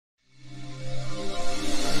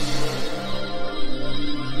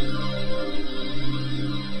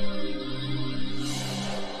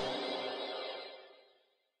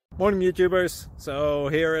Morning YouTubers. So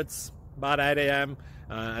here it's about 8 a.m.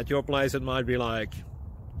 At your place it might be like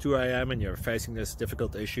 2 a.m. and you're facing this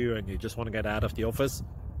difficult issue and you just want to get out of the office.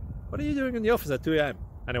 What are you doing in the office at 2 a.m.?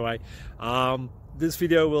 Anyway, this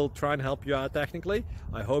video will try and help you out technically.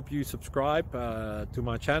 I hope you subscribe to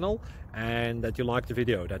my channel and that you like the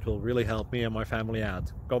video. That will really help me and my family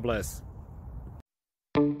out. God bless.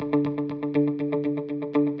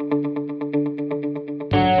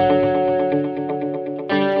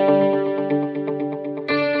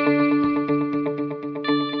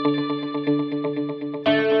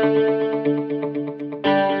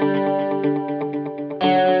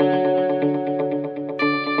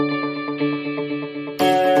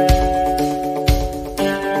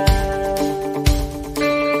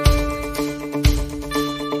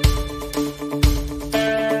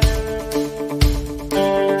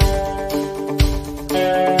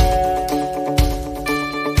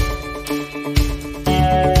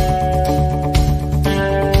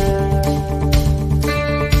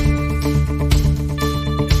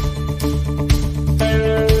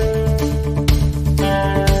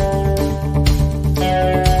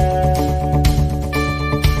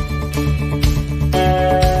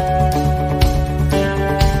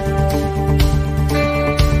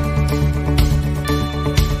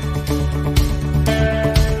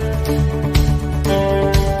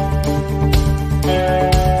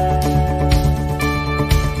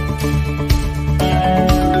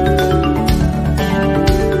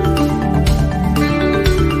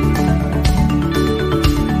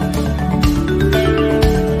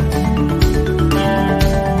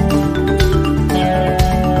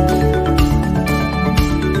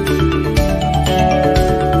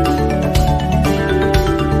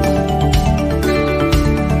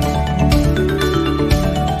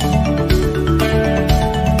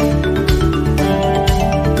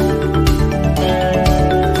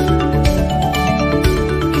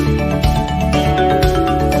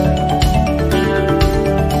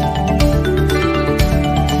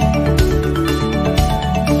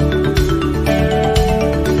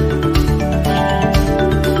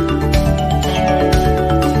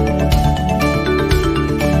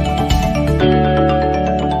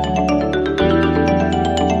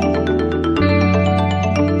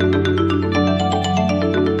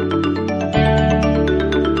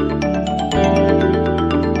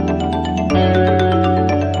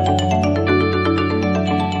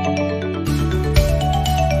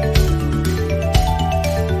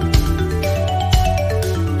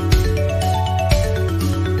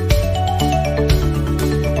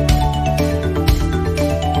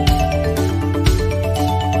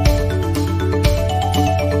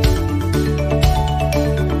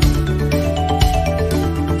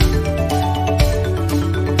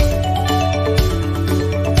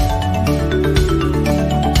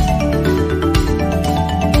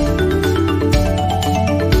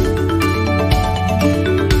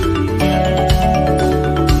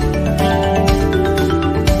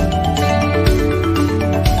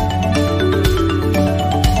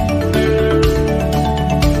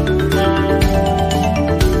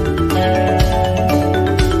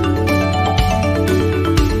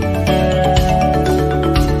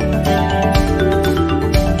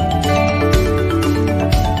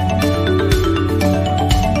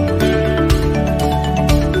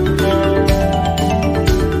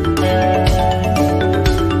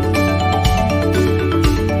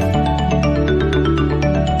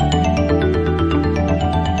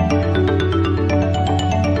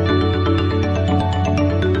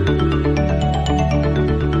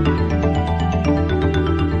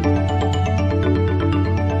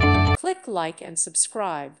 Like and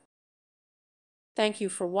subscribe. Thank you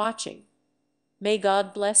for watching. May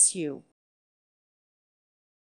God bless you.